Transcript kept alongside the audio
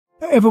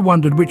Ever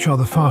wondered which are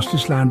the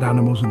fastest land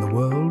animals in the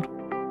world?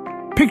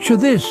 Picture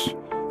this,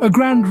 a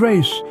grand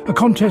race, a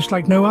contest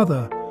like no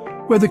other,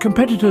 where the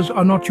competitors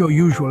are not your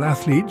usual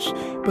athletes,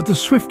 but the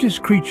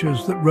swiftest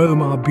creatures that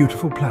roam our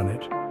beautiful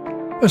planet.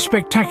 A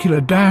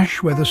spectacular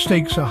dash where the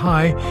stakes are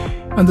high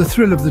and the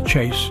thrill of the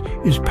chase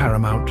is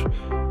paramount.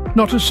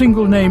 Not a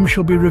single name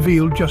shall be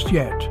revealed just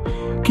yet,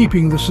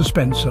 keeping the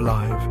suspense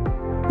alive.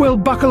 Well,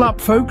 buckle up,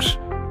 folks.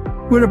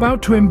 We're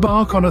about to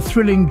embark on a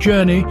thrilling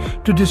journey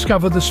to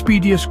discover the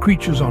speediest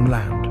creatures on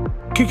land.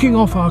 Kicking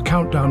off our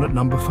countdown at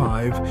number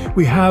 5,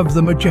 we have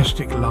the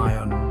majestic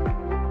lion.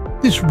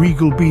 This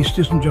regal beast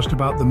isn't just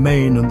about the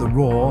mane and the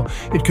roar,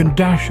 it can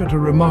dash at a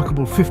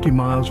remarkable 50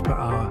 miles per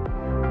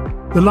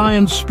hour. The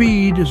lion's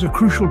speed is a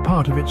crucial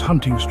part of its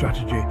hunting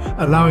strategy,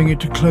 allowing it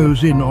to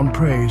close in on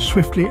prey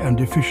swiftly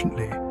and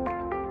efficiently.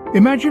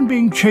 Imagine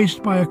being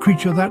chased by a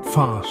creature that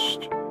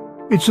fast.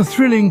 It's a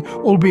thrilling,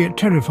 albeit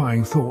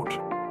terrifying thought.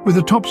 With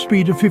a top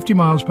speed of 50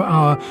 miles per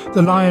hour,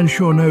 the lion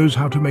sure knows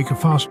how to make a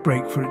fast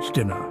break for its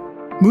dinner.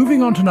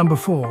 Moving on to number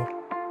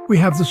 4, we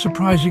have the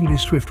surprisingly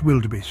swift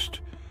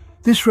wildebeest.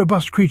 This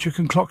robust creature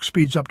can clock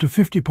speeds up to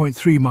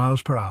 50.3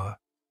 miles per hour.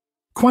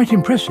 Quite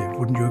impressive,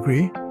 wouldn't you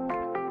agree?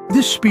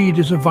 This speed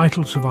is a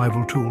vital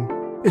survival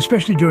tool,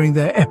 especially during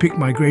their epic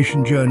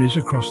migration journeys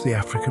across the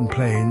African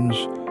plains.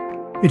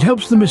 It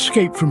helps them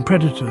escape from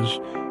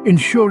predators,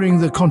 ensuring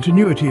the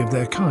continuity of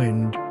their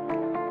kind.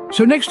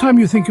 So next time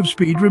you think of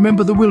speed,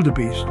 remember the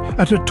wildebeest.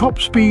 At a top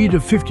speed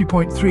of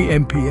 50.3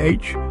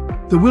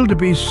 mph, the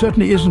wildebeest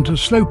certainly isn't a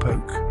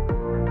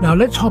slowpoke. Now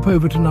let's hop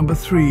over to number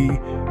 3,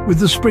 with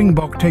the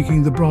Springbok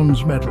taking the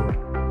bronze medal.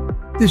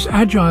 This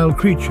agile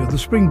creature, the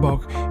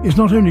Springbok, is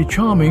not only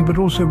charming but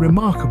also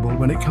remarkable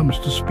when it comes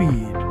to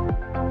speed.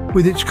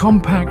 With its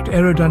compact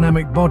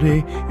aerodynamic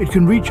body, it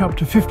can reach up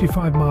to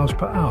 55 miles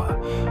per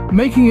hour,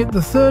 making it the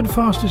 3rd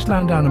fastest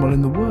land animal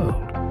in the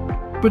world.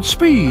 But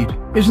speed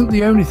isn't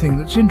the only thing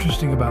that's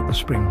interesting about the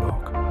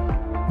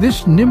Springbok.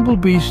 This nimble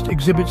beast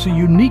exhibits a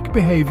unique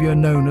behavior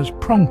known as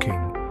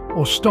pronking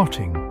or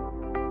stotting.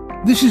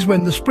 This is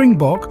when the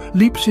Springbok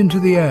leaps into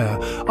the air,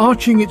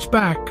 arching its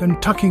back and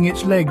tucking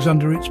its legs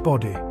under its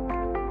body.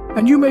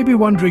 And you may be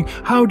wondering,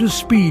 how does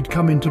speed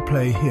come into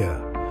play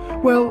here?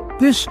 Well,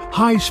 this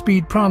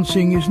high-speed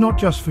prancing is not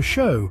just for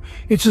show,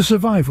 it's a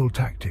survival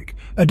tactic,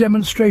 a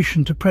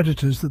demonstration to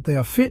predators that they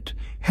are fit,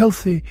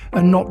 healthy,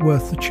 and not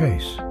worth the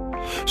chase.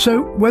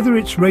 So, whether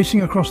it's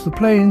racing across the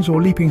plains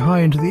or leaping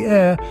high into the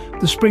air,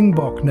 the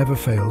Springbok never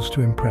fails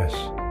to impress.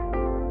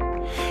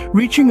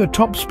 Reaching a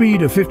top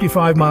speed of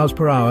 55 miles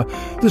per hour,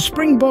 the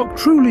Springbok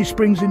truly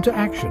springs into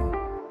action.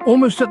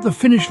 Almost at the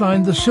finish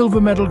line, the silver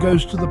medal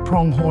goes to the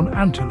Pronghorn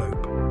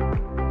antelope.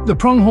 The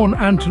Pronghorn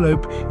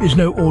antelope is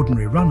no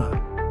ordinary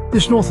runner.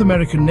 This North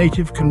American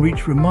native can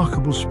reach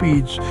remarkable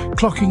speeds,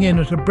 clocking in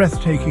at a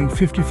breathtaking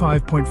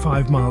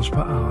 55.5 miles per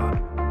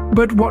hour.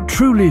 But what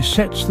truly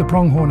sets the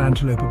Pronghorn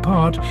antelope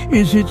apart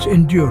is its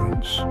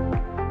endurance.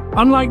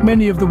 Unlike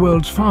many of the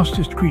world's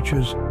fastest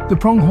creatures, the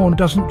pronghorn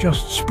doesn't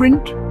just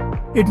sprint,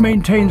 it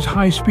maintains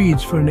high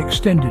speeds for an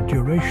extended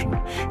duration.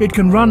 It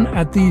can run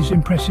at these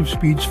impressive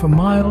speeds for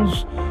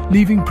miles,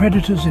 leaving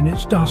predators in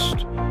its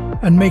dust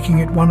and making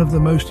it one of the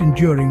most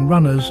enduring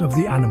runners of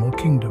the animal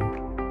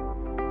kingdom.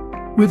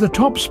 With a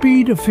top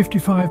speed of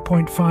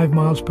 55.5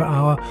 miles per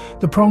hour,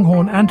 the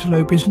pronghorn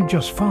antelope isn't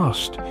just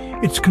fast,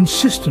 it's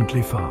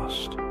consistently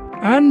fast.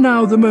 And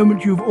now the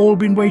moment you've all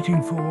been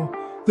waiting for,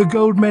 the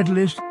gold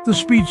medalist, the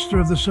speedster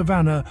of the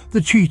savannah,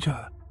 the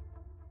cheetah.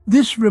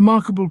 This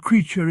remarkable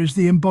creature is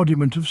the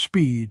embodiment of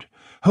speed,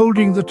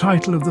 holding the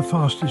title of the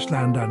fastest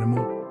land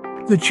animal.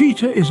 The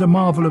cheetah is a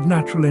marvel of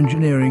natural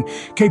engineering,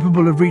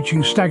 capable of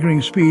reaching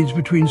staggering speeds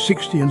between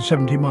 60 and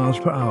 70 miles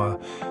per hour.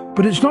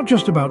 But it's not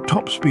just about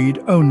top speed,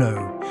 oh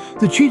no.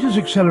 The cheetah's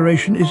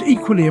acceleration is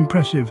equally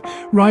impressive,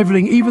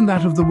 rivaling even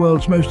that of the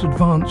world's most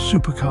advanced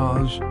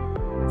supercars.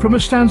 From a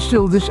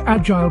standstill, this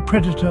agile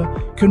predator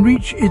can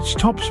reach its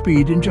top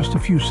speed in just a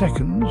few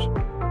seconds.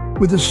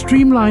 With a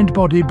streamlined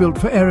body built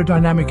for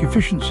aerodynamic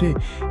efficiency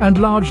and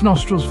large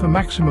nostrils for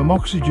maximum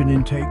oxygen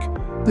intake,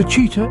 the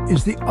cheetah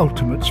is the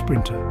ultimate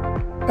sprinter.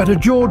 At a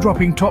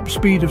jaw-dropping top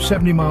speed of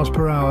 70 miles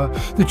per hour,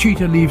 the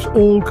cheetah leaves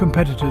all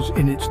competitors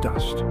in its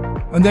dust.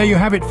 And there you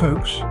have it,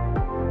 folks.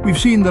 We've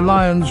seen the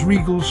lion's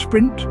regal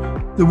sprint,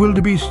 the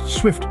wildebeest's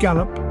swift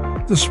gallop,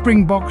 the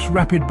springbok's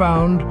rapid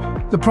bound,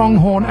 the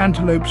pronghorn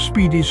antelope's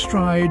speedy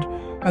stride,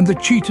 and the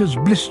cheetah's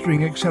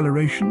blistering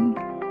acceleration.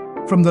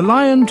 From the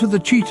lion to the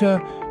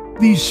cheetah,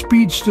 these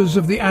speedsters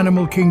of the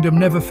animal kingdom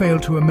never fail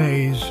to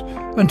amaze.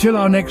 Until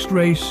our next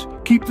race,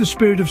 keep the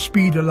spirit of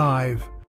speed alive.